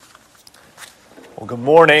Well, good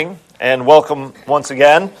morning and welcome once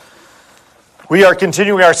again. We are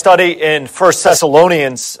continuing our study in 1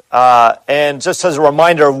 Thessalonians, and just as a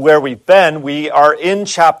reminder of where we've been, we are in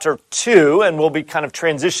chapter 2, and we'll be kind of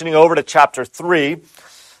transitioning over to chapter 3.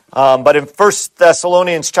 But in 1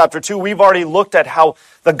 Thessalonians chapter 2, we've already looked at how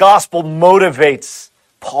the gospel motivates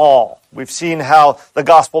Paul. We've seen how the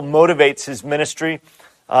gospel motivates his ministry,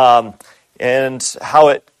 and how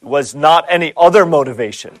it was not any other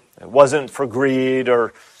motivation. It wasn't for greed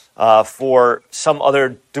or for some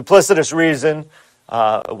other duplicitous reason.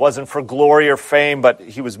 It wasn't for glory or fame, but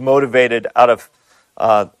he was motivated out of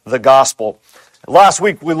the gospel. Last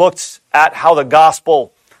week we looked at how the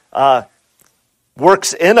gospel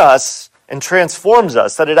works in us and transforms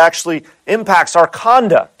us, that it actually impacts our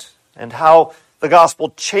conduct and how the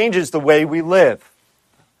gospel changes the way we live.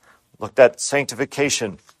 Looked at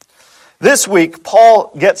sanctification. This week,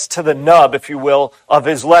 Paul gets to the nub, if you will, of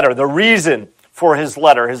his letter, the reason for his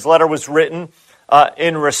letter. His letter was written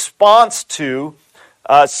in response to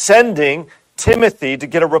sending Timothy to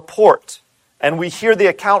get a report. And we hear the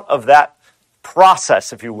account of that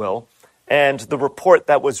process, if you will, and the report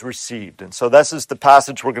that was received. And so this is the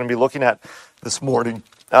passage we're going to be looking at this morning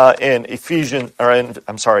in 1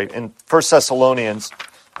 Thessalonians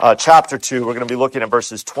chapter 2. We're going to be looking at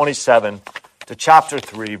verses 27 to chapter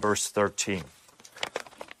 3, verse 13.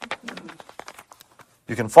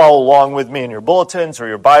 You can follow along with me in your bulletins or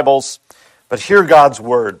your Bibles, but hear God's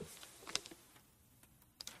word.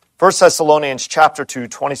 1 Thessalonians chapter 2,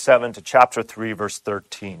 27 to chapter 3, verse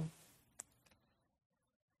 13.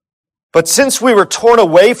 But since we were torn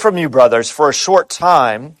away from you, brothers, for a short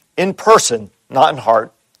time, in person, not in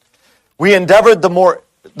heart, we endeavored the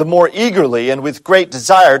more eagerly and with great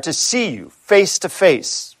desire to see you face to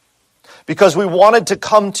face, because we wanted to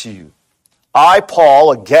come to you, I,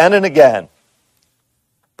 Paul, again and again,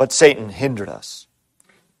 but Satan hindered us.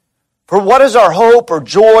 For what is our hope or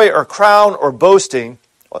joy or crown or boasting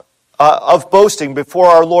before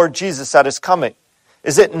our Lord Jesus at his coming?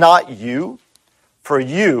 Is it not you? For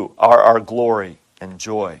you are our glory and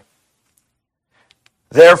joy.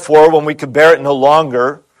 Therefore, when we could bear it no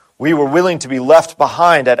longer, we were willing to be left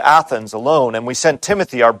behind at Athens alone, and we sent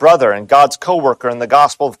Timothy, our brother and God's co-worker in the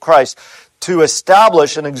gospel of Christ, to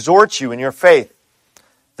establish and exhort you in your faith,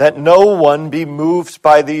 that no one be moved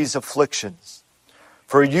by these afflictions.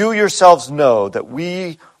 For you yourselves know that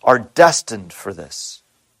we are destined for this.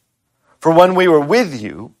 For when we were with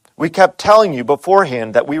you, we kept telling you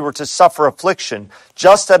beforehand that we were to suffer affliction,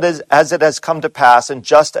 just as it has come to pass, and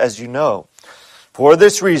just as you know. For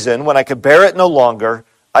this reason, when I could bear it no longer,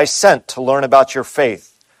 I sent to learn about your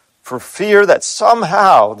faith, for fear that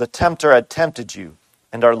somehow the tempter had tempted you,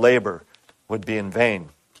 and our labor would be in vain.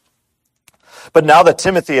 But now that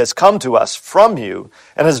Timothy has come to us from you,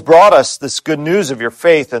 and has brought us this good news of your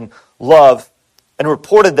faith and love, and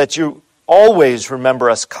reported that you always remember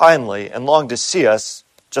us kindly, and long to see us,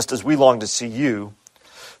 just as we long to see you,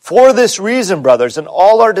 for this reason, brothers, in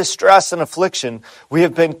all our distress and affliction, we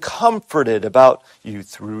have been comforted about you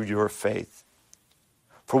through your faith.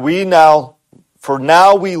 For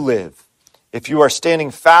now we live, if you are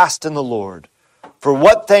standing fast in the Lord. For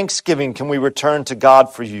what thanksgiving can we return to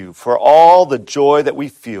God for you, for all the joy that we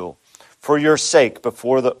feel for your sake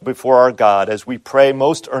before our God, as we pray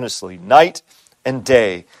most earnestly, night and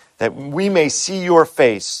day, that we may see your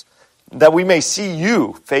face, that we may see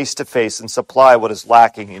you face to face and supply what is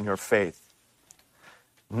lacking in your faith.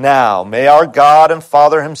 Now, may our God and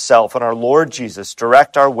Father himself and our Lord Jesus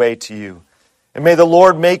direct our way to you. And may the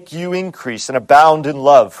Lord make you increase and abound in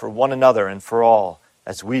love for one another and for all,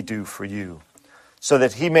 as we do for you, so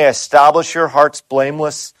that he may establish your hearts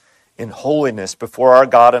blameless in holiness before our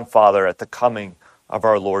God and Father at the coming of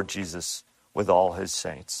our Lord Jesus with all his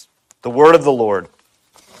saints. The word of the Lord.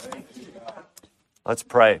 Let's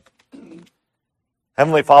pray.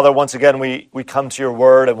 Heavenly Father, once again, we come to your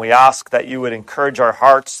word and we ask that you would encourage our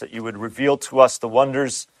hearts, that you would reveal to us the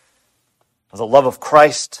wonders of the love of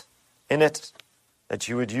Christ in it, that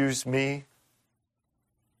you would use me.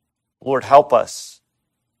 Lord, help us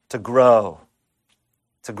to grow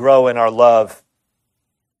in our love,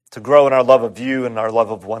 of you and our love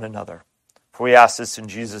of one another. For we ask this in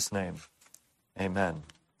Jesus' name. Amen.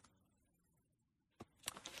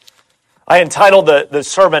 I entitled the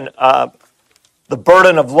sermon, The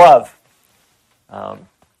Burden of Love.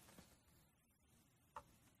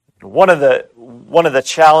 One of the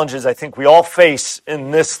challenges I think we all face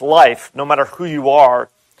in this life, no matter who you are,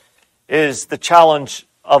 is the challenge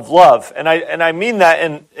of love. And I mean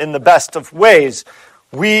that in the best of ways.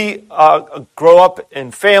 We grow up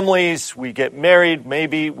in families, we get married,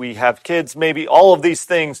 maybe we have kids, maybe all of these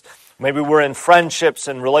things. Maybe we're in friendships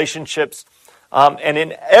and relationships. And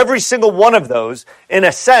in every single one of those, in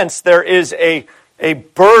a sense, there is a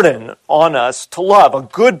burden on us to love, a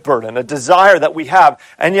good burden, a desire that we have.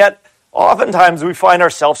 And yet, oftentimes we find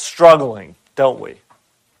ourselves struggling, don't we?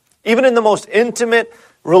 Even in the most intimate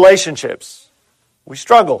relationships, we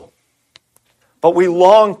struggle. But we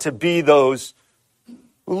long to be those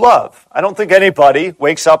who love. I don't think anybody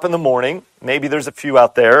wakes up in the morning, maybe there's a few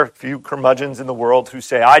out there, a few curmudgeons in the world who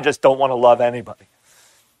say, I just don't want to love anybody.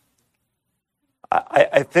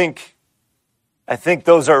 I think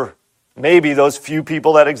those are, maybe those few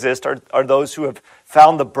people that exist are those who have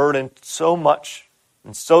found the burden so much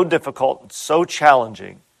and so difficult and so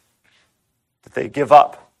challenging that they give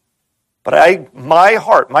up. But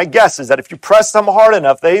my guess is that if you press them hard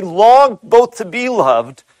enough, they long both to be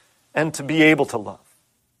loved and to be able to love.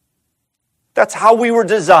 That's how we were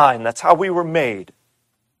designed. That's how we were made.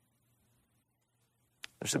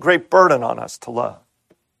 There's a great burden on us to love.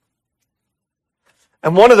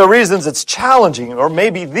 And one of the reasons it's challenging, or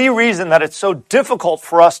maybe the reason that it's so difficult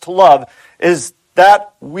for us to love, is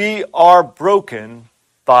that we are broken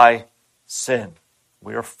by sin.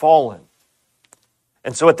 We are fallen.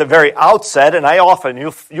 And so at the very outset, and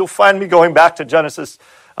you'll find me going back to Genesis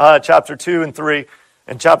chapter 2 and 3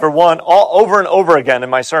 and chapter 1 all over and over again in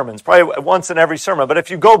my sermons, probably once in every sermon. But if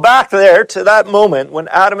you go back there to that moment when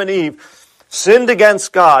Adam and Eve sinned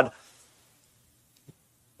against God,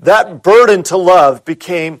 that burden to love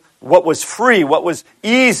became what was free, what was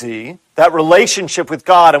easy. That relationship with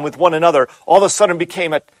God and with one another all of a sudden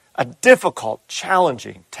became a difficult,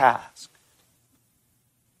 challenging task.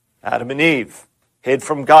 Adam and Eve hid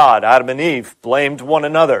from God. Adam and Eve blamed one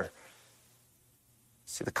another.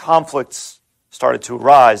 See, the conflicts started to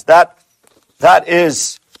arise. That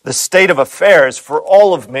is the state of affairs for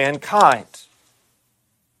all of mankind.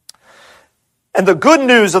 And the good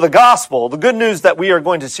news of the gospel, the good news that we are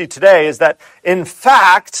going to see today, is that, in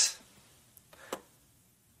fact,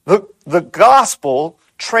 the gospel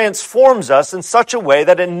transforms us in such a way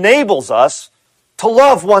that enables us to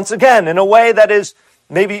love once again in a way that is,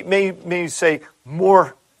 maybe say,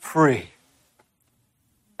 more free.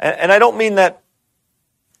 And I don't mean that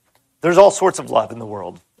there's all sorts of love in the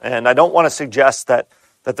world. And I don't want to suggest that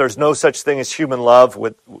there's no such thing as human love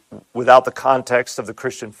without the context of the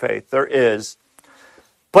Christian faith. There is.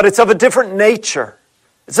 But it's of a different nature.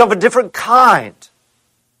 It's of a different kind.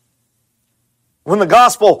 When the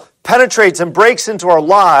gospel penetrates and breaks into our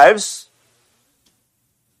lives,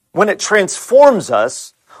 when it transforms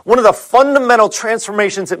us, one of the fundamental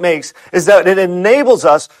transformations it makes is that it enables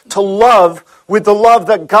us to love with the love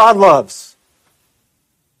that God loves.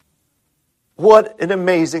 What an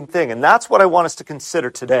amazing thing. And that's what I want us to consider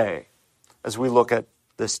today as we look at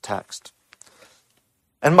this text.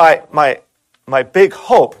 And my big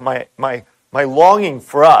hope, my longing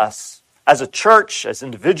for us as a church, as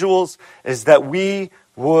individuals, is that we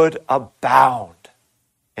would abound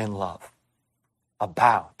in love.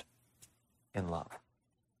 Abound in love.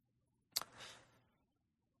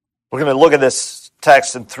 We're going to look at this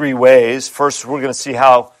text in three ways. First, we're going to see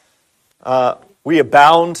how we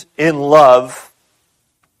abound in love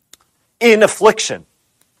in affliction,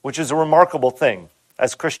 which is a remarkable thing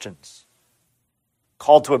as Christians.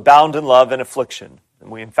 Called to abound in love in affliction. And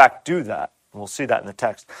we, in fact, do that. And we'll see that in the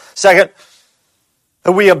text. Second,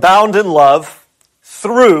 that we abound in love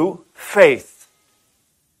through faith.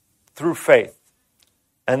 Through faith.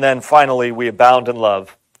 And then finally, we abound in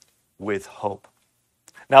love with hope.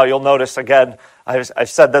 Now, you'll notice, again, I've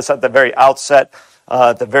said this at the very outset,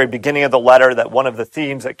 at the very beginning of the letter, that one of the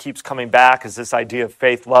themes that keeps coming back is this idea of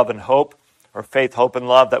faith, love, and hope, or faith, hope, and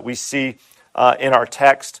love that we see in our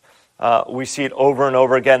text. We see it over and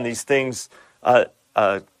over again. These things are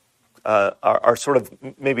sort of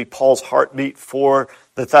maybe Paul's heartbeat for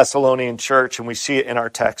the Thessalonian church, and we see it in our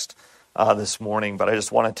text this morning. But I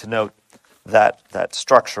just wanted to note that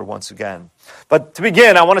structure once again. But to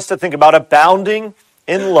begin, I want us to think about abounding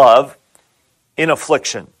in love in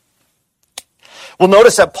affliction. We'll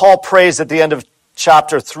notice that Paul prays at the end of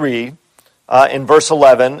chapter 3, in verse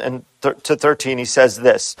 11 and to 13, he says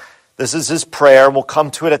this. This is his prayer, and we'll come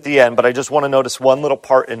to it at the end, but I just want to notice one little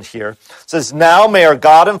part in here. It says, "Now may our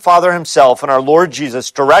God and Father himself and our Lord Jesus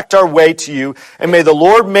direct our way to you, and may the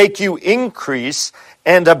Lord make you increase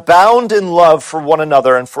and abound in love for one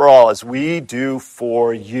another and for all, as we do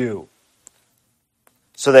for you,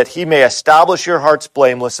 so that he may establish your hearts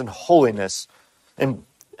blameless in holiness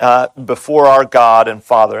before our God and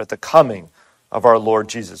Father at the coming of our Lord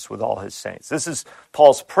Jesus with all his saints." This is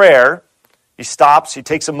Paul's prayer. He stops, he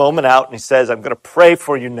takes a moment out, and he says, I'm going to pray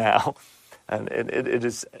for you now. And it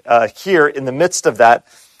is here in the midst of that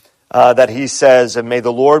that he says, and may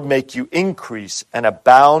the Lord make you increase and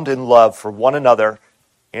abound in love for one another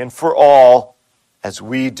and for all as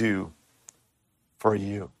we do for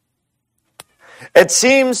you. It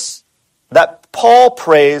seems that Paul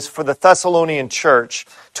prays for the Thessalonian church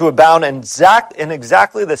to abound in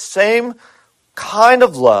exactly the same kind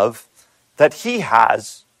of love that he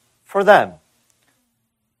has for them.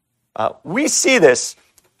 We see this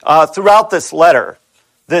throughout this letter,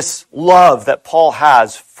 this love that Paul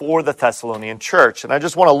has for the Thessalonian church. And I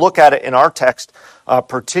just want to look at it in our text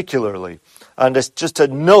particularly, and just to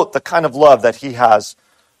note the kind of love that he has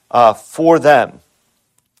for them.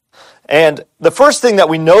 And the first thing that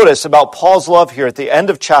we notice about Paul's love here at the end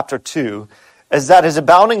of chapter 2 is that his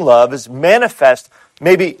abounding love is manifest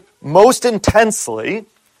maybe most intensely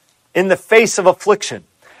in the face of affliction.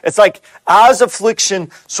 It's like as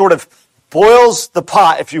affliction sort of boils the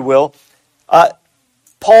pot, if you will,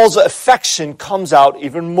 Paul's affection comes out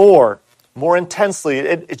even more intensely.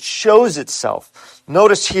 It shows itself.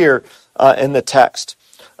 Notice here in the text.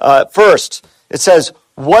 First, it says,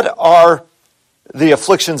 what are the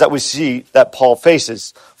afflictions that we see that Paul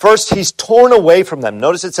faces? First, he's torn away from them.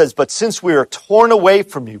 Notice it says, but since we are torn away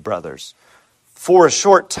from you, brothers, for a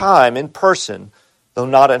short time in person, though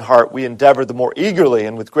not in heart, we endeavor the more eagerly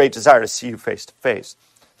and with great desire to see you face to face.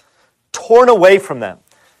 Torn away from them.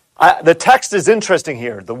 The text is interesting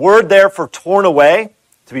here. The word there for torn away,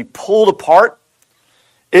 to be pulled apart,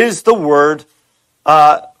 is the word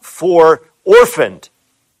for orphaned.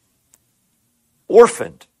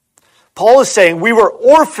 Orphaned. Paul is saying, we were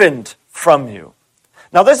orphaned from you.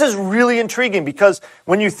 Now, this is really intriguing because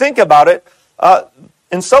when you think about it,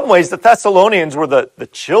 in some ways, the Thessalonians were the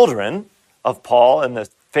children of Paul in the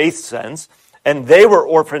faith sense, and they were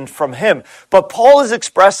orphaned from him. But Paul is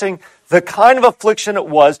expressing the kind of affliction it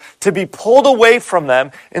was to be pulled away from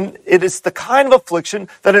them, and it is the kind of affliction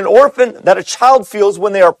that a child feels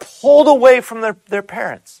when they are pulled away from their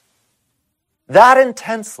parents. That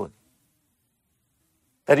intensely.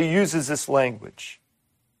 That he uses this language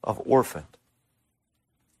of orphaned.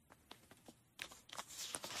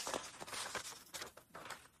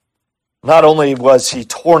 Not only was he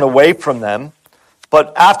torn away from them,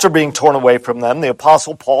 but after being torn away from them, the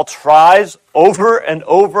Apostle Paul tries over and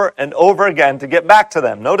over and over again to get back to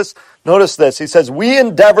them. Notice this. He says, we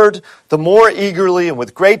endeavored the more eagerly and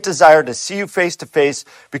with great desire to see you face to face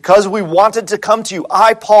because we wanted to come to you,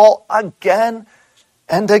 I, Paul, again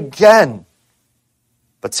and again.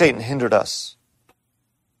 But Satan hindered us.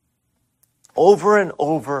 Over and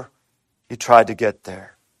over, he tried to get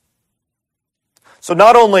there. So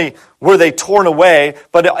not only were they torn away,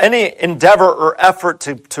 but any endeavor or effort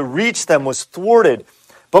to reach them was thwarted.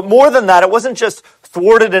 But more than that, it wasn't just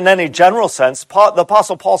thwarted in any general sense. The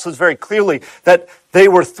Apostle Paul says very clearly that they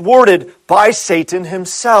were thwarted by Satan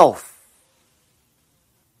himself.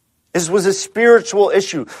 This was a spiritual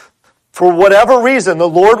issue. For whatever reason, the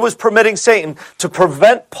Lord was permitting Satan to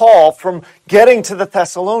prevent Paul from getting to the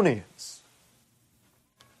Thessalonians.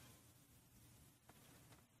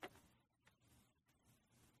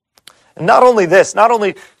 And not only this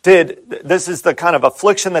is the kind of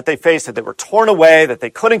affliction that they faced, that they were torn away, that they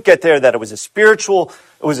couldn't get there, that it was a spiritual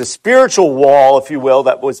wall, if you will,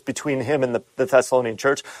 that was between him and the Thessalonian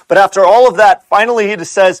church. But after all of that, finally he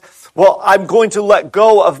just says, well, I'm going to let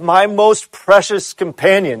go of my most precious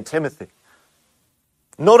companion, Timothy.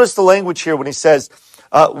 Notice the language here when he says,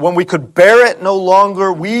 when we could bear it no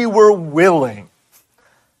longer, we were willing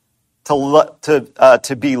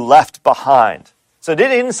to be left behind. So it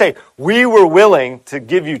didn't say, we were willing to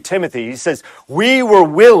give you Timothy. He says, we were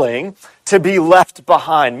willing to be left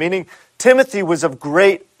behind. Meaning, Timothy was of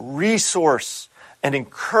great resource and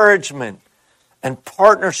encouragement and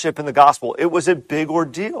partnership in the gospel. It was a big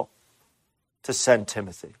ordeal to send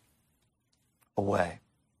Timothy away.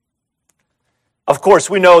 Of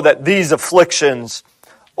course, we know that these afflictions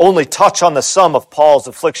only touch on the sum of Paul's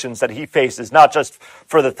afflictions that he faces, not just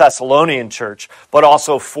for the Thessalonian church, but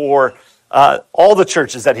also for all the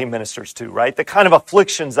churches that he ministers to, right? The kind of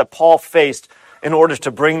afflictions that Paul faced in order to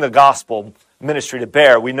bring the gospel ministry to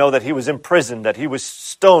bear. We know that he was imprisoned, that he was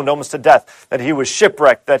stoned almost to death, that he was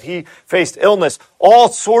shipwrecked, that he faced illness. All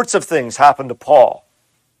sorts of things happened to Paul.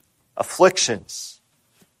 Afflictions,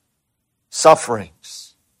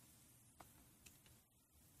 sufferings.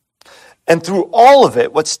 And through all of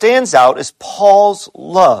it, what stands out is Paul's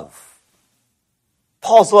love.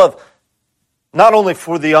 Paul's love, not only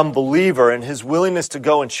for the unbeliever and his willingness to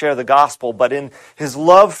go and share the gospel, but in his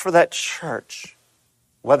love for that church.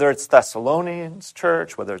 Whether it's Thessalonians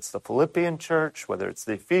church, whether it's the Philippian church, whether it's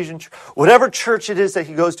the Ephesian church, whatever church it is that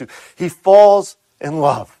he goes to, he falls in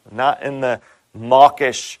love. Not in the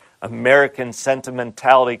mawkish American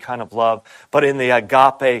sentimentality kind of love, but in the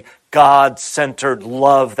agape, God-centered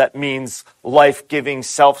love that means life-giving,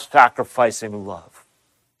 self-sacrificing love,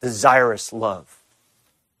 desirous love.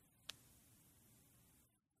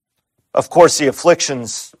 Of course, the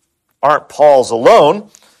afflictions aren't Paul's alone.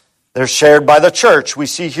 They're shared by the church. We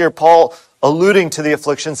see here Paul alluding to the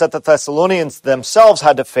afflictions that the Thessalonians themselves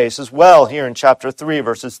had to face as well here in chapter 3,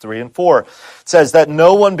 verses 3 and 4. It says that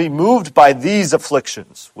no one be moved by these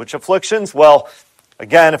afflictions. Which afflictions? Well,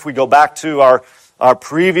 again, if we go back to our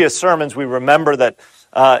previous sermons, we remember that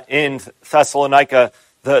in Thessalonica,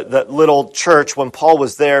 the little church, when Paul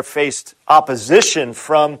was there, faced opposition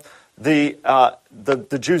from the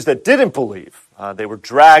Jews that didn't believe. They were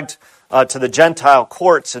dragged to the Gentile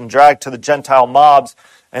courts and dragged to the Gentile mobs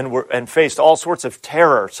and faced all sorts of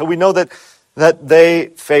terror. So we know that they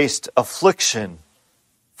faced affliction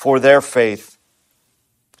for their faith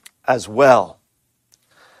as well.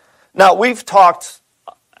 Now, we've talked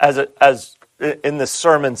as in this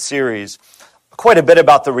sermon series quite a bit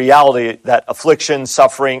about the reality that affliction,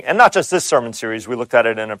 suffering, and not just this sermon series, we looked at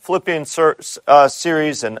it in a Philippians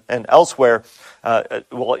series and elsewhere,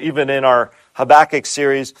 even in our Habakkuk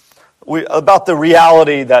series, about the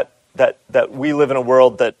reality that we live in a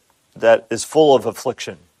world that is full of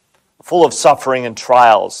affliction, full of suffering and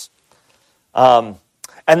trials. And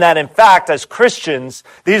that, in fact, as Christians,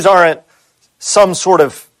 these aren't some sort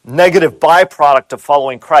of negative byproduct of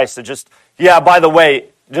following Christ. They're just, by the way,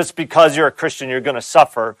 just because you're a Christian, you're going to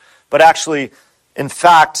suffer. But actually, in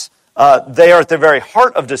fact, they are at the very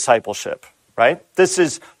heart of discipleship, right? This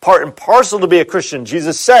is part and parcel to be a Christian.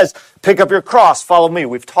 Jesus says, pick up your cross, follow me.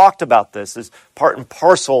 We've talked about this as part and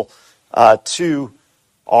parcel to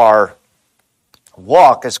our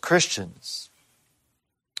walk as Christians.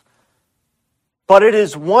 But it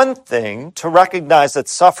is one thing to recognize that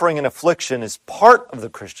suffering and affliction is part of the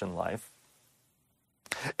Christian life.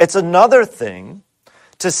 It's another thing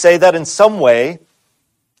to say that in some way,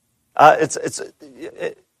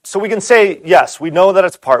 so we can say, yes, we know that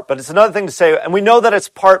it's part, but it's another thing to say, and we know that it's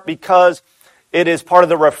part because it is part of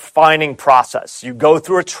the refining process. You go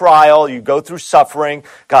through a trial, you go through suffering,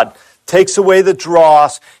 God takes away the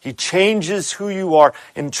dross, He changes who you are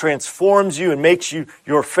and transforms you and makes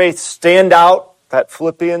your faith stand out, that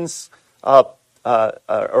Philippians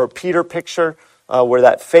or Peter picture where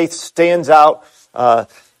that faith stands out.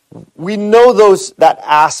 We know that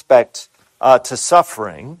aspect to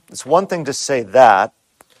suffering. It's one thing to say that,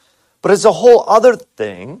 but it's a whole other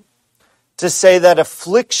thing to say that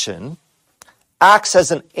affliction acts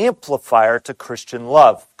as an amplifier to Christian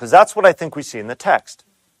love, because that's what I think we see in the text.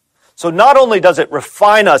 So not only does it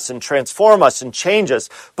refine us and transform us and change us,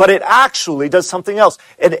 but it actually does something else.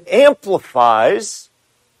 It amplifies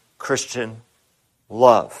Christian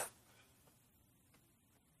love.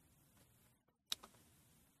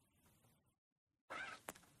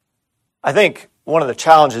 I think one of the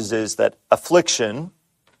challenges is that affliction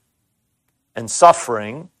and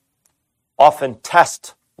suffering often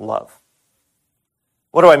test love.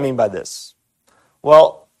 What do I mean by this?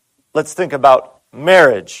 Well, let's think about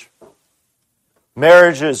marriage.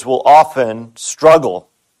 Marriages will often struggle.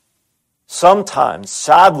 Sometimes,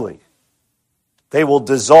 sadly, they will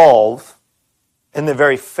dissolve in the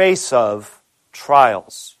very face of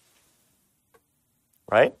trials.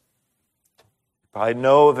 Right? I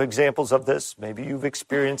know of examples of this. Maybe you've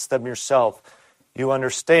experienced them yourself. You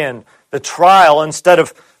understand the trial, instead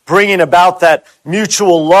of bringing about that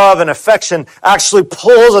mutual love and affection, actually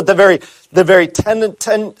pulls at the very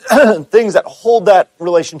things that hold that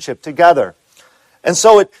relationship together. And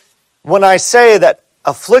so when I say that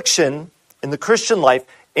affliction in the Christian life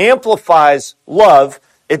amplifies love,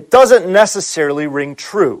 it doesn't necessarily ring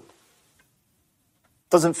true. It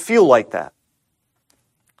doesn't feel like that.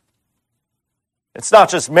 It's not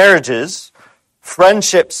just marriages.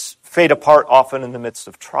 Friendships fade apart often in the midst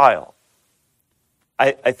of trial.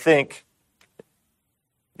 I think,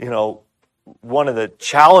 one of the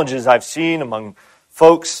challenges I've seen among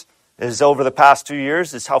folks is over the past 2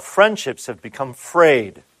 years is how friendships have become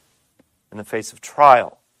frayed in the face of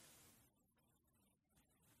trial.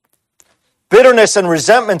 Bitterness and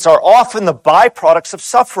resentments are often the byproducts of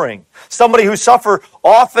suffering. Somebody who suffers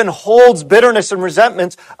often holds bitterness and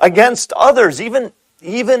resentments against others, even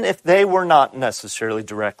if they were not necessarily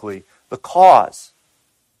directly the cause.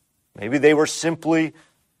 Maybe they were simply,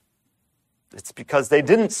 it's because they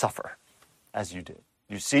didn't suffer as you did.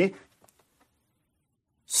 You see?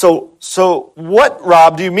 So what,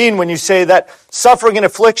 Rob, do you mean when you say that suffering and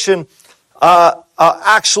affliction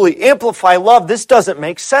actually amplify love? This doesn't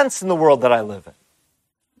make sense in the world that I live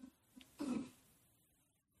in.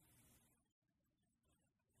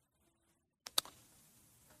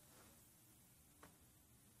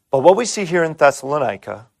 But what we see here in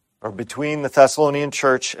Thessalonica, or between the Thessalonian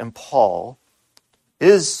church and Paul,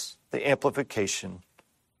 is the amplification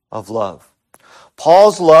of love.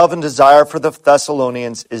 Paul's love and desire for the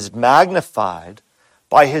Thessalonians is magnified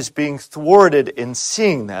by his being thwarted in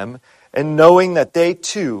seeing them and knowing that they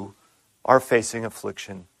too are facing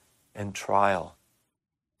affliction and trial.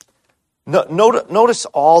 Notice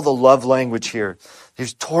all the love language here.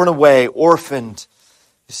 He's torn away, orphaned.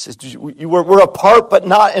 He says, we're apart, but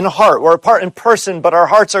not in heart. We're apart in person, but our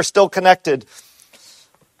hearts are still connected.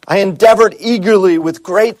 I endeavored eagerly with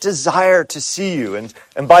great desire to see you.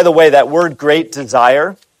 And by the way, that word great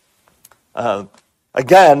desire,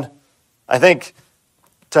 again, I think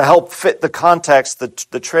to help fit the context,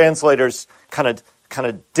 the translators kind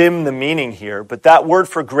of dim the meaning here. But that word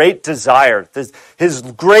for great desire, his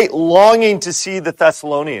great longing to see the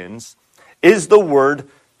Thessalonians, is the word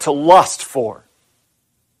to lust for.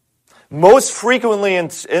 Most frequently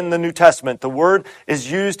in the New Testament, the word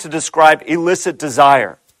is used to describe illicit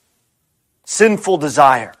desire, sinful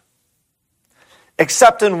desire.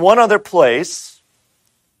 Except in one other place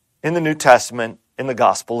in the New Testament, in the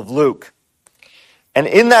Gospel of Luke. And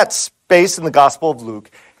in that space in the Gospel of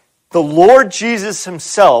Luke, the Lord Jesus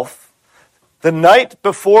himself, the night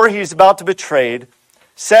before he's about to be betrayed,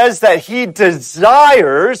 says that he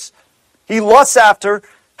desires, he lusts after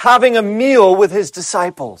having a meal with his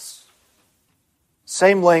disciples.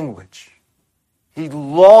 Same language. He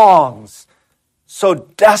longs so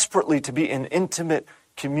desperately to be in intimate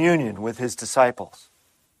communion with his disciples.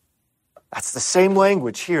 That's the same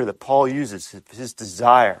language here that Paul uses, his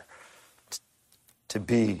desire to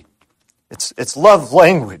be. It's love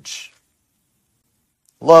language.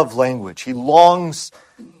 Love language. He longs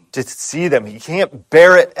to see them. He can't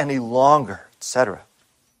bear it any longer, etc.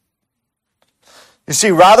 You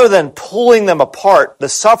see, rather than pulling them apart, the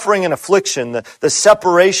suffering and affliction, the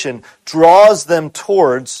separation, draws them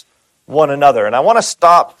towards one another. And I want to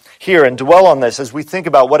stop here and dwell on this as we think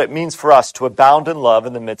about what it means for us to abound in love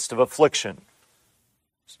in the midst of affliction.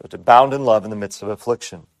 So to abound in love in the midst of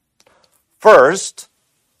affliction. First,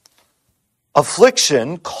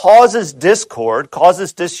 affliction causes discord,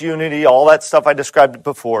 causes disunity, all that stuff I described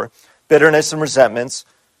before, bitterness and resentments,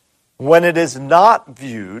 when it is not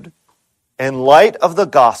viewed in light of the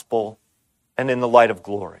gospel and in the light of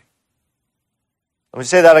glory. Let me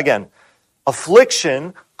say that again.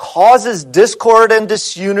 Affliction causes discord and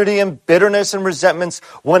disunity and bitterness and resentments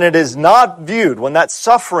when it is not viewed, when that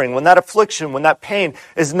suffering, when that affliction, when that pain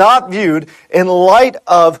is not viewed in light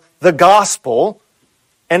of the gospel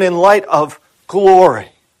and in light of glory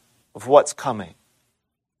of what's coming.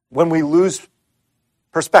 When we lose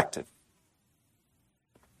perspective.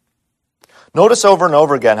 Notice over and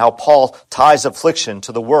over again how Paul ties affliction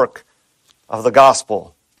to the work of the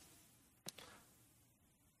gospel.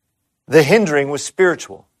 The hindering was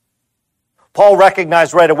spiritual. Paul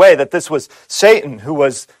recognized right away that this was Satan who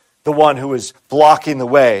was the one who was blocking the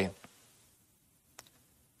way.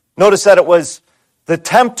 Notice that it was the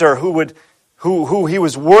tempter who he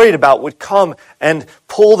was worried about would come and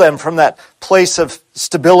pull them from that place of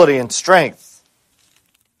stability and strength.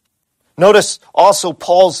 Notice also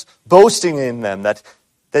Paul's boasting in them that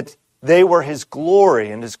they were his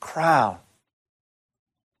glory and his crown.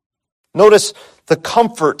 Notice the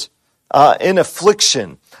comfort in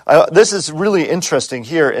affliction. This is really interesting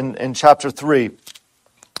here in chapter 3.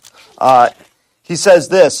 He says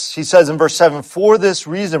this, he says in verse 7, "For this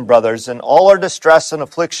reason, brothers, in all our distress and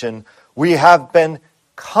affliction, we have been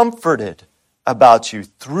comforted about you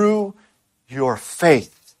through your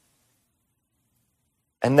faith."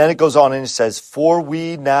 And then it goes on and it says, "For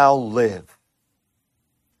we now live."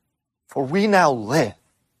 For we now live.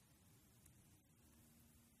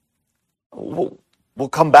 We'll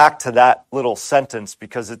come back to that little sentence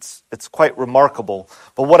because it's quite remarkable.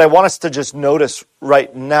 But what I want us to just notice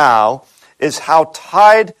right now is how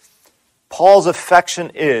tied Paul's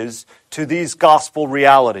affection is to these gospel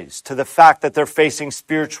realities, to the fact that they're facing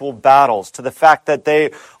spiritual battles, to the fact that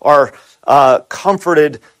they are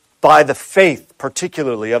comforted by the faith,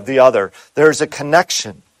 particularly of the other. There's a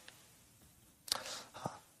connection.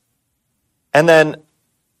 And then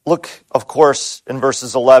look, of course, in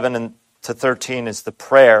verses 11 to 13 is the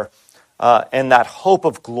prayer and that hope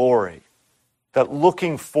of glory, that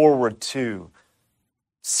looking forward to.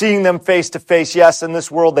 Seeing them face to face, yes, in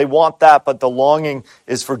this world they want that, but the longing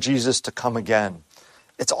is for Jesus to come again.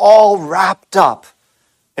 It's all wrapped up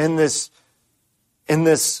in this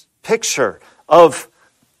picture of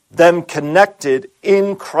them connected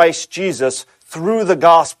in Christ Jesus through the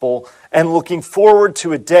gospel and looking forward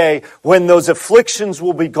to a day when those afflictions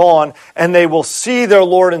will be gone and they will see their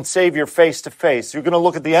Lord and Savior face to face. You're going to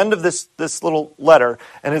look at the end of this little letter,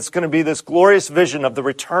 and it's going to be this glorious vision of the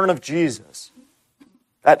return of Jesus.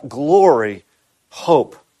 That glory,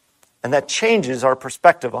 hope, and that changes our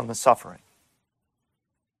perspective on the suffering.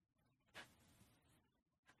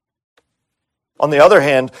 On the other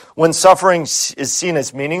hand, when suffering is seen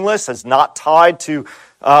as meaningless, as not tied to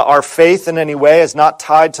our faith in any way, as not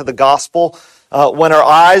tied to the gospel, when our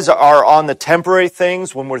eyes are on the temporary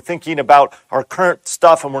things, when we're thinking about our current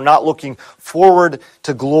stuff and we're not looking forward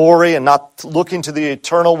to glory and not looking to the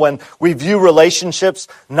eternal, when we view relationships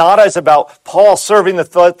not as about Paul serving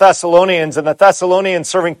the Thessalonians and the Thessalonians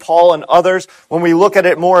serving Paul and others, when we look at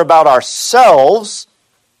it more about ourselves,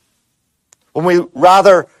 when we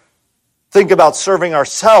rather think about serving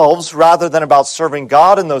ourselves rather than about serving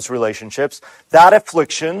God in those relationships, that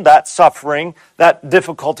affliction, that suffering, that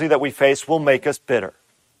difficulty that we face will make us bitter.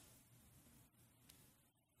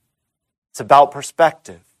 It's about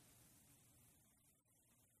perspective.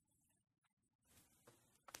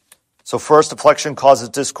 So first, affliction causes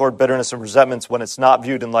discord, bitterness, and resentments when it's not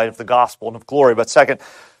viewed in light of the gospel and of glory. But second,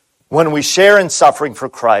 when we share in suffering for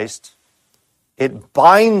Christ, it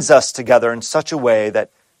binds us together in such a way that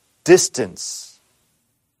distance,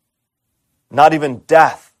 not even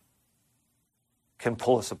death, can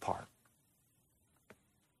pull us apart.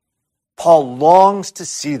 Paul longs to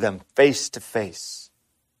see them face to face.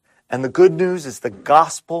 And the good news is the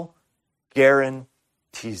gospel guarantees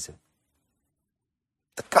it.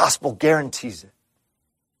 The gospel guarantees it.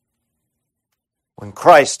 When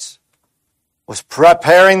Christ was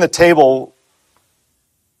preparing the table,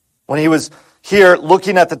 when he was here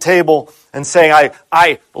looking at the table and saying,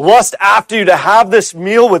 I lust after you to have this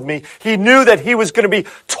meal with me, he knew that he was going to be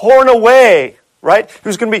torn away, right? He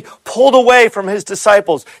was going to be pulled away from his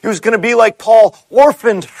disciples. He was going to be like Paul,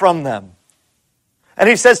 orphaned from them. And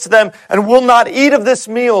he says to them, and will not eat of this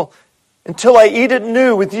meal until I eat it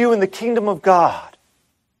new with you in the kingdom of God.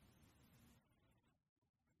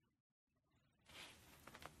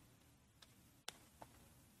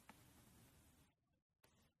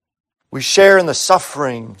 We share in the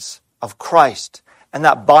sufferings of Christ, and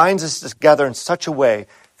that binds us together in such a way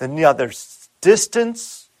that neither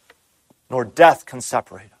distance nor death can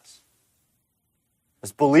separate us.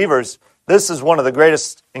 As believers, this is one of the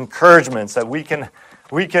greatest encouragements, that we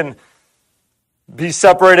can be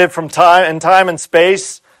separated from time and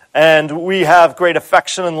space, and we have great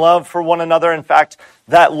affection and love for one another. In fact,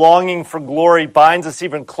 that longing for glory binds us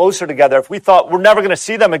even closer together. If we thought we're never going to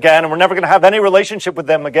see them again and we're never going to have any relationship with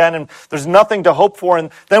them again and there's nothing to hope for, and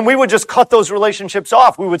then we would just cut those relationships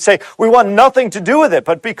off. We would say we want nothing to do with it.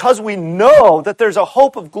 But because we know that there's a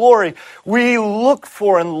hope of glory, we look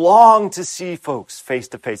for and long to see folks face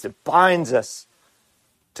to face. It binds us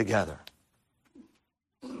together.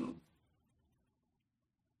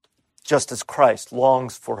 Just as Christ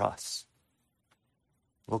longs for us,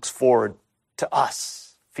 looks forward to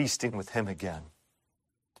us feasting with him again,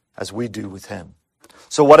 as we do with him.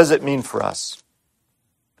 So what does it mean for us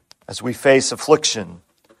as we face affliction?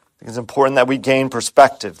 I think it's important that we gain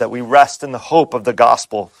perspective, that we rest in the hope of the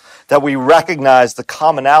gospel, that we recognize the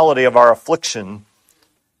commonality of our affliction,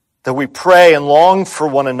 that we pray and long for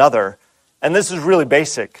one another. And this is really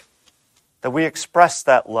basic, that we express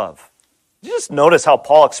that love. Did you just notice how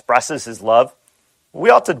Paul expresses his love? We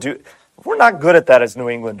ought to do. We're not good at that as New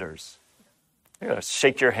Englanders. You got to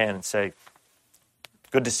shake your hand and say,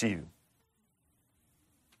 "Good to see you."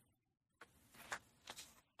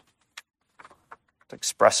 To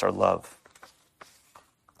express our love.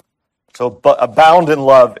 So, but abound in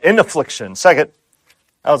love in affliction. Second,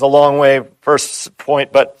 that was a long way. First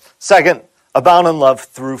point, but second, abound in love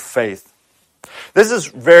through faith. This is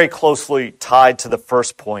very closely tied to the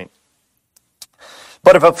first point.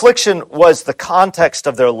 But if affliction was the context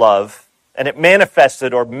of their love, and it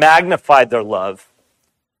manifested or magnified their love,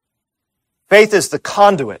 faith is the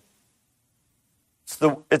conduit.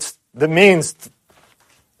 It's the means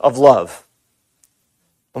of love.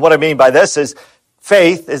 And what I mean by this is,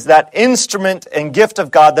 faith is that instrument and gift of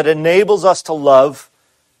God that enables us to love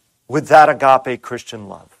with that agape Christian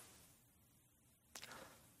love.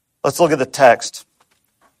 Let's look at the text.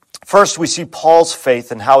 First, we see Paul's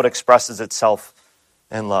faith and how it expresses itself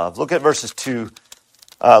in love. Look at verses 2.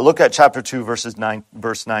 Look at chapter 2,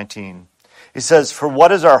 verse 19. He says, "For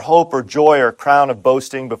what is our hope or joy or crown of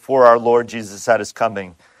boasting before our Lord Jesus at his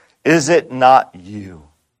coming? Is it not you?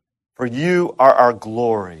 For you are our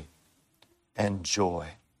glory and joy."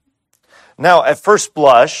 Now, at first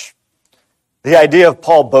blush, the idea of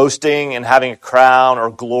Paul boasting and having a crown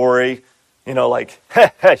or glory like,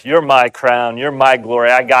 hey, you're my crown, you're my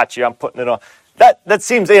glory, I got you, I'm putting it on. That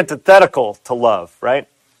seems antithetical to love, right?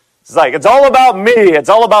 It's like, it's all about me, it's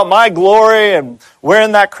all about my glory and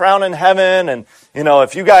wearing that crown in heaven. And,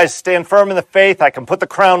 if you guys stand firm in the faith, I can put the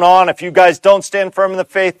crown on. If you guys don't stand firm in the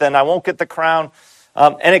faith, then I won't get the crown.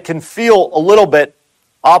 And it can feel a little bit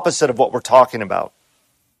opposite of what we're talking about.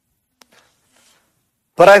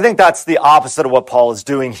 But I think that's the opposite of what Paul is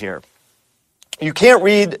doing here. You can't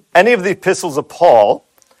read any of the epistles of Paul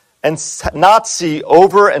and not see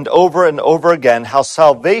over and over and over again how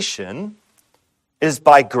salvation is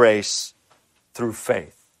by grace through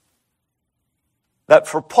faith. That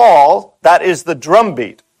for Paul, that is the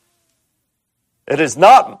drumbeat. It is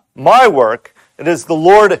not my work, it is the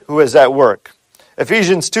Lord who is at work.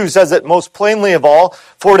 Ephesians 2 says it most plainly of all,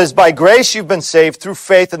 for it is by grace you've been saved through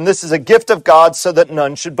faith, and this is a gift of God so that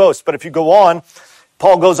none should boast. But if you go on,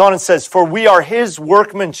 Paul goes on and says, for we are his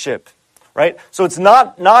workmanship, right? So it's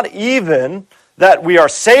not even that we are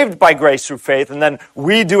saved by grace through faith, and then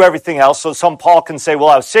we do everything else. So some Paul can say, well,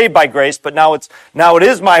 I was saved by grace, but now it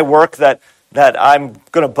is my work that I'm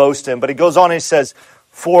going to boast in. But he goes on and he says,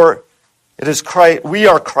 for it is Christ, we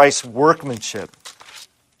are Christ's workmanship.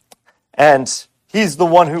 And he's the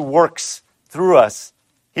one who works through us.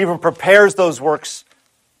 He even prepares those works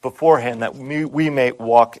beforehand that we may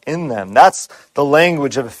walk in them. That's the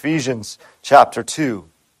language of Ephesians chapter 2.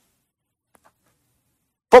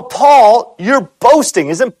 But Paul, you're boasting.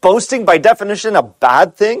 Isn't boasting by definition a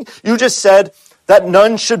bad thing? You just said that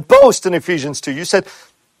none should boast in Ephesians 2. You said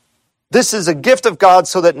this is a gift of God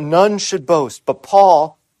so that none should boast. But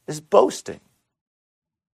Paul is boasting.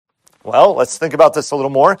 Well, let's think about this a little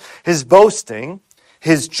more. His boasting,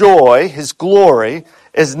 his joy, his glory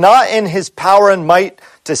is not in his power and might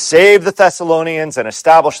to save the Thessalonians and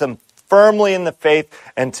establish them firmly in the faith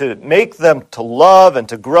and to make them to love and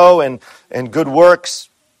to grow in good works.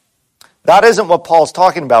 That isn't what Paul's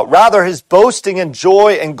talking about. Rather, his boasting and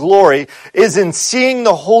joy and glory is in seeing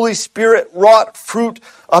the Holy Spirit wrought fruit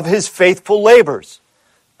of his faithful labors.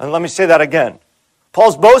 And let me say that again.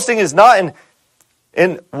 Paul's boasting is not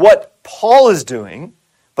in what Paul is doing,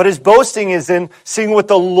 but his boasting is in seeing what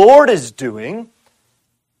the Lord is doing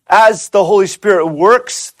as the Holy Spirit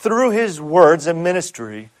works through his words and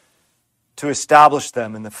ministry to establish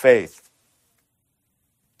them in the faith.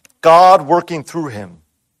 God working through him.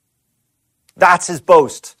 That's his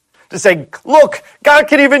boast. To say, look, God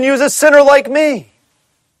can even use a sinner like me.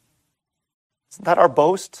 Isn't that our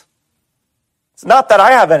boast? It's not that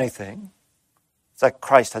I have anything. It's that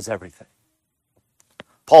Christ has everything.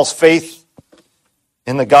 Paul's faith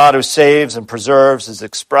in the God who saves and preserves is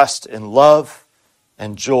expressed in love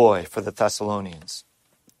and joy for the Thessalonians.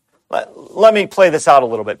 Let me play this out a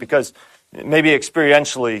little bit because maybe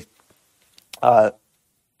experientially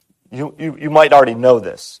you might already know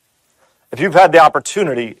this. If you've had the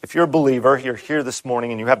opportunity, if you're a believer, you're here this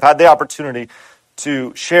morning and you have had the opportunity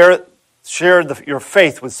to share your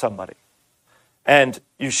faith with somebody, and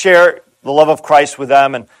you share the love of Christ with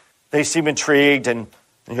them, and they seem intrigued, and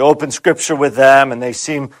you open Scripture with them, and they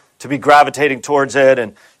seem to be gravitating towards it,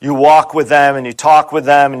 and you walk with them, and you talk with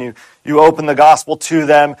them, and you open the gospel to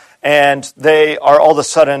them, and they are all of a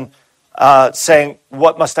sudden saying,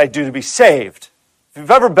 what must I do to be saved? If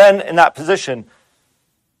you've ever been in that position,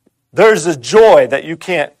 there's a joy that you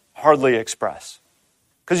can't hardly express.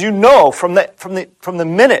 Because you know from the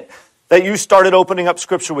minute that you started opening up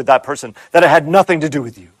Scripture with that person that it had nothing to do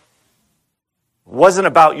with you. It wasn't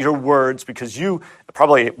about your words, because you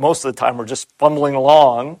probably most of the time were just fumbling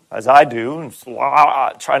along, as I do, and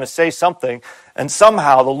trying to say something, and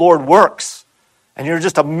somehow the Lord works. And you're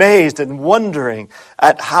just amazed and wondering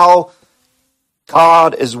at how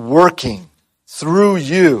God is working through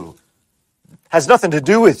you. Has nothing to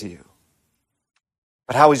do with you,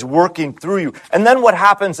 but how he's working through you. And then what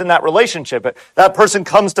happens in that relationship? That person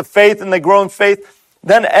comes to faith and they grow in faith.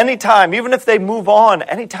 Then anytime, even if they move on,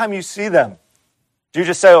 anytime you see them, do you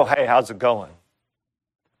just say, oh, hey, how's it going?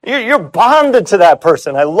 You're bonded to that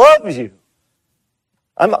person. I love you.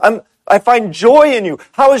 I find joy in you.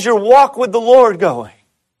 How is your walk with the Lord going?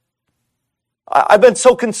 I've been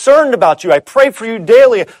so concerned about you. I pray for you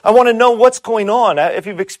daily. I want to know what's going on. If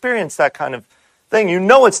you've experienced that kind of thing, you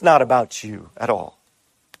know it's not about you at all.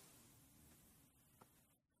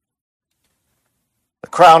 The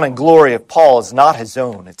crown and glory of Paul is not his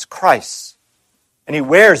own. It's Christ's. And he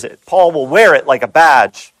wears it. Paul will wear it like a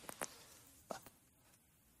badge.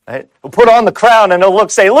 Right? He'll put on the crown and he'll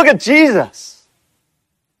say, look at Jesus.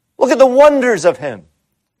 Look at the wonders of him.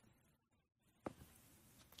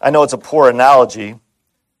 I know it's a poor analogy,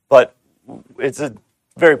 but it's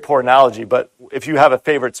very poor analogy, but if you have a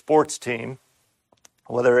favorite sports team,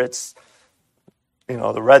 whether it's,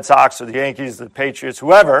 the Red Sox or the Yankees, the Patriots,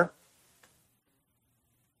 whoever,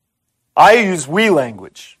 I use we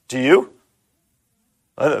language. Do you?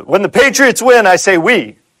 When the Patriots win, I say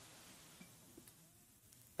we.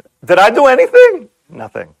 Did I do anything?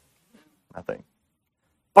 Nothing.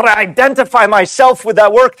 But I identify myself with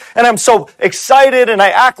that work, and I'm so excited, and I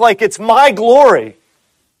act like it's my glory.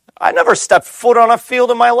 I never stepped foot on a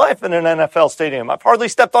field in my life in an NFL stadium. I've hardly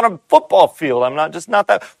stepped on a football field. I'm not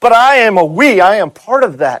that. But I am a we. I am part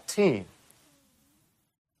of that team.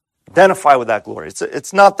 Identify with that glory.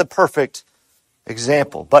 It's not the perfect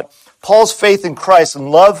example. But Paul's faith in Christ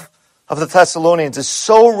and love of the Thessalonians is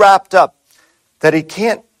so wrapped up that he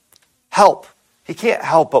can't help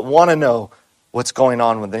but want to know what's going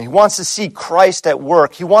on with them. He wants to see Christ at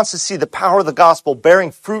work. He wants to see the power of the gospel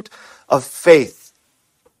bearing fruit of faith.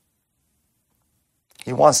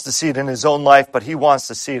 He wants to see it in his own life, but he wants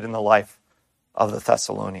to see it in the life of the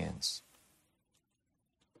Thessalonians.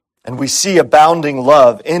 And we see abounding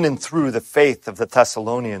love in and through the faith of the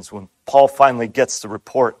Thessalonians when Paul finally gets the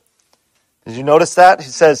report. Did you notice that? He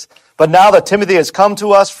says, "But now that Timothy has come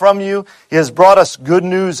to us from you, he has brought us good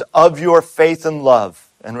news of your faith and love,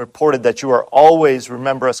 and reported that you are always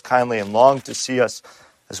remember us kindly and long to see us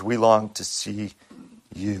as we long to see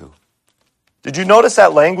you." Did you notice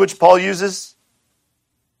that language Paul uses?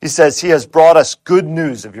 He says, he has brought us good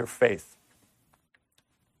news of your faith.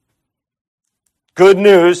 Good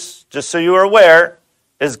news, just so you are aware,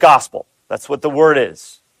 is gospel. That's what the word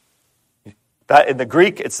is. That in the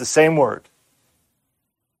Greek, it's the same word.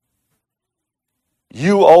 He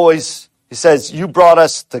says, you brought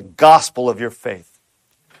us the gospel of your faith.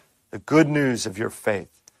 The good news of your faith.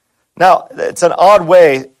 Now, it's an odd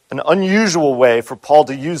way, an unusual way for Paul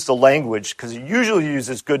to use the language, because he usually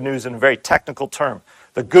uses good news in a very technical term.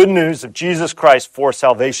 The good news of Jesus Christ for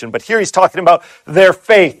salvation. But here he's talking about their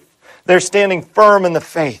faith. They're standing firm in the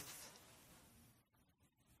faith.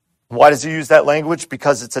 Why does he use that language?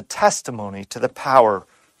 Because it's a testimony to the power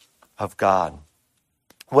of God.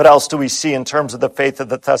 What else do we see in terms of the faith of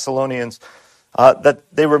the Thessalonians? That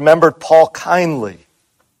they remembered Paul kindly.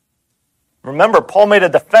 Remember, Paul made a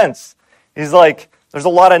defense. He's like, there's a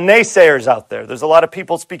lot of naysayers out there. There's a lot of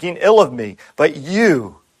people speaking ill of me. But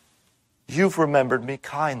you've remembered me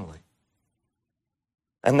kindly.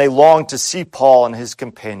 And they longed to see Paul and his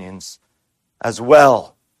companions as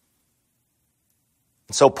well.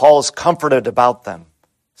 And so Paul is comforted about them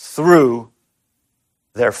through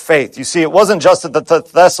their faith. You see, it wasn't just that the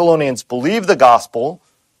Thessalonians believed the gospel.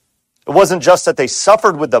 It wasn't just that they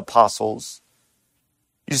suffered with the apostles.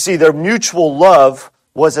 You see, their mutual love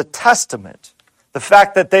was a testament. The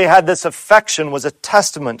fact that they had this affection was a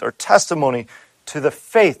testament or testimony to the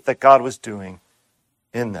faith that God was doing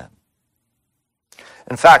in them.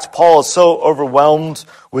 In fact, Paul is so overwhelmed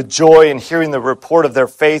with joy in hearing the report of their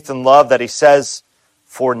faith and love that he says,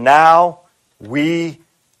 "For now we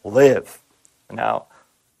live." Now,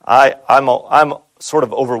 I'm sort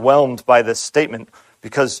of overwhelmed by this statement,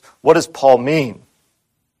 because what does Paul mean?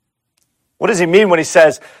 What does he mean when he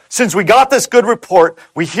says, since we got this good report,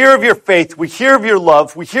 we hear of your faith, we hear of your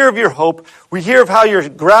love, we hear of your hope, we hear of how you're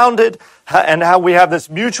grounded and how we have this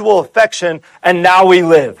mutual affection, and now we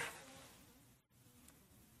live?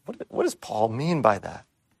 What does Paul mean by that?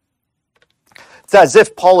 It's as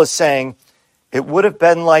if Paul is saying, it would have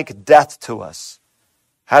been like death to us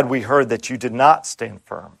had we heard that you did not stand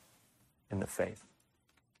firm in the faith.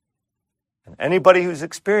 And anybody who's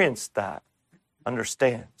experienced that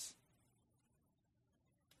understands.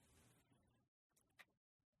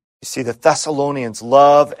 You see, the Thessalonians'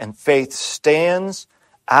 love and faith stands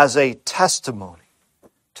as a testimony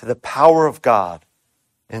to the power of God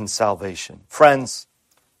in salvation. Friends,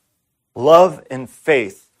 love and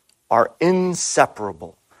faith are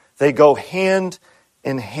inseparable. They go hand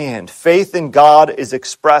in hand. Faith in God is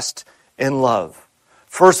expressed in love.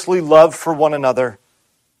 Firstly, love for one another.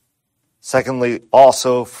 Secondly,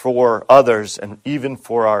 also for others and even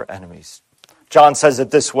for our enemies. John says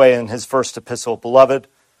it this way in his first epistle, "Beloved,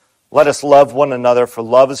 let us love one another, for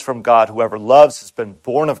love is from God. Whoever loves has been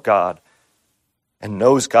born of God and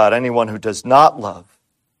knows God. Anyone who does not love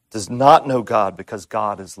does not know God, because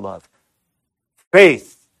God is love."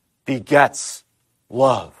 Faith begets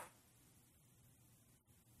love.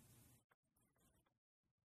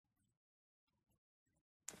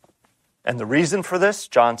 And the reason for this,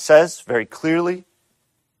 John says very clearly,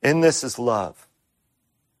 in this is love.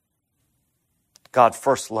 God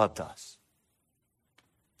first loved us.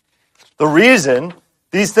 The reason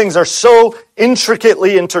these things are so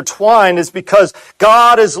intricately intertwined is because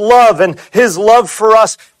God is love, and his love for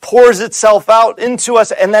us pours itself out into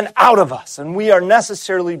us and then out of us. And we are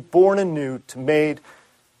necessarily born anew, made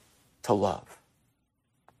to love.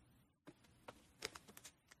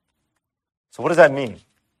 So what does that mean?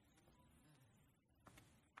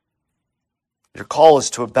 Your call is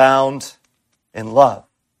to abound in love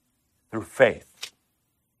through faith.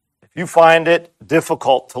 If you find it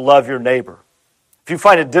difficult to love your neighbor, if you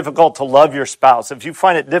find it difficult to love your spouse, if you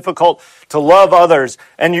find it difficult to love others,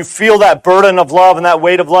 and you feel that burden of love and that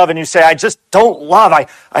weight of love, and you say, I just don't love,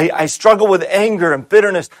 I struggle with anger and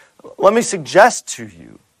bitterness, let me suggest to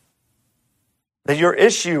you that your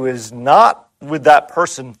issue is not with that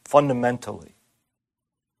person fundamentally,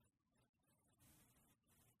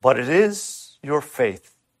 but it is your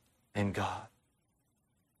faith in God.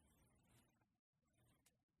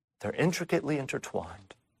 They're intricately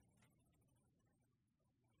intertwined.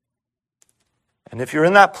 And if you're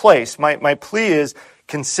in that place, my plea is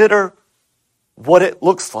consider what it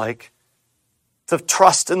looks like to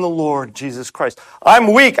trust in the Lord Jesus Christ.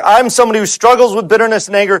 I'm weak. I'm somebody who struggles with bitterness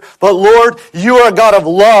and anger, but Lord, you are a God of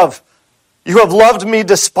love. You have loved me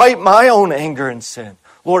despite my own anger and sin.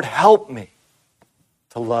 Lord, help me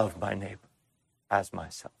to love my neighbor as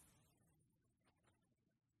myself.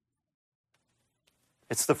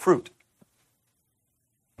 It's the fruit.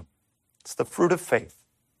 It's the fruit of faith.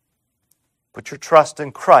 Put your trust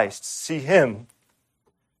in Christ. See him,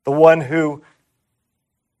 the one who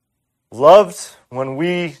loved when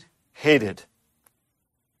we hated.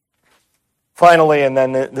 Finally, and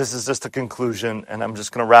then this is just a conclusion, and I'm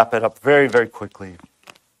just going to wrap it up very, very quickly,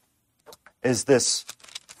 is this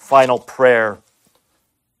final prayer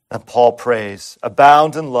that Paul prays.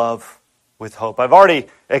 Abound in love with hope. I've already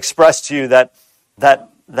expressed to you that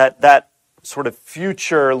sort of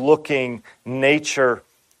future-looking nature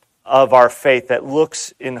of our faith that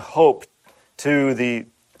looks in hope to the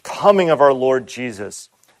coming of our Lord Jesus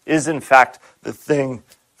is in fact the thing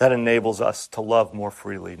that enables us to love more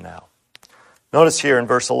freely now. Notice here in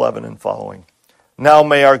verse 11 and following, now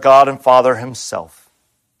may our God and Father himself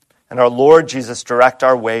and our Lord Jesus direct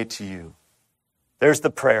our way to you. There's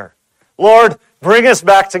the prayer. Lord, bring us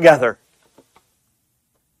back together.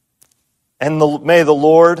 And may the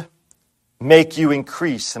Lord make you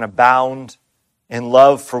increase and abound in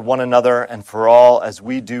love for one another and for all as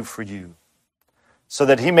we do for you, so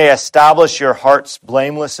that he may establish your hearts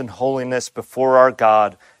blameless in holiness before our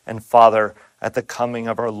God and Father at the coming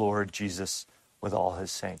of our Lord Jesus with all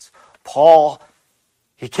his saints. Paul,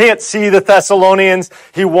 he can't see the Thessalonians.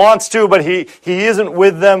 He wants to, but he isn't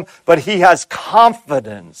with them. But he has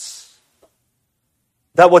confidence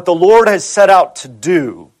that what the Lord has set out to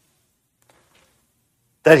do,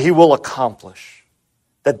 that he will accomplish.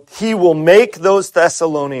 That he will make those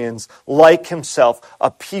Thessalonians like himself,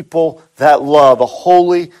 a people that love, a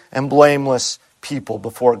holy and blameless people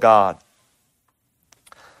before God.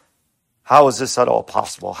 How is this at all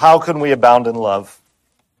possible? How can we abound in love?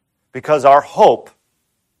 Because our hope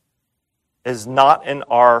is not in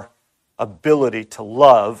our ability to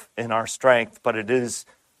love in our strength, but it is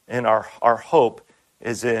in our hope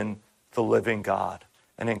is in the living God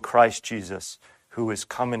and in Christ Jesus, who is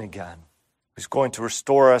coming again, who's going to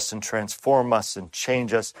restore us and transform us and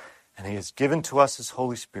change us, and he has given to us his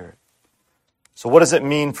Holy Spirit. So what does it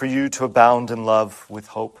mean for you to abound in love with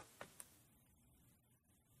hope?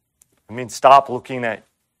 It means stop looking at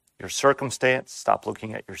your circumstance, stop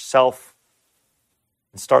looking at yourself,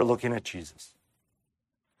 and start looking at Jesus.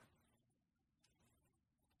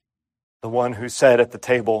 The one who said at the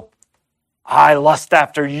table, I lust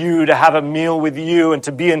after you, to have a meal with you and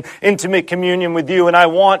to be in intimate communion with you, and I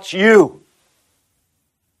want you.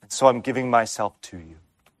 And so I'm giving myself to you.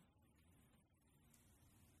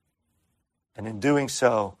 And in doing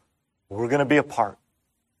so, we're going to be apart.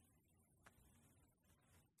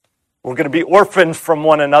 We're going to be orphaned from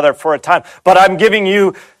one another for a time. But I'm giving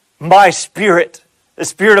you my spirit, the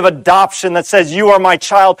spirit of adoption that says you are my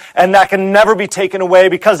child, and that can never be taken away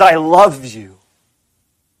because I love you.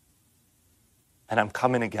 And I'm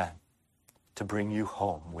coming again to bring you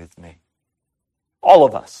home with me. All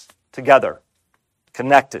of us together,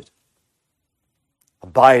 connected,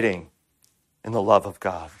 abiding in the love of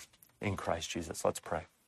God in Christ Jesus. Let's pray.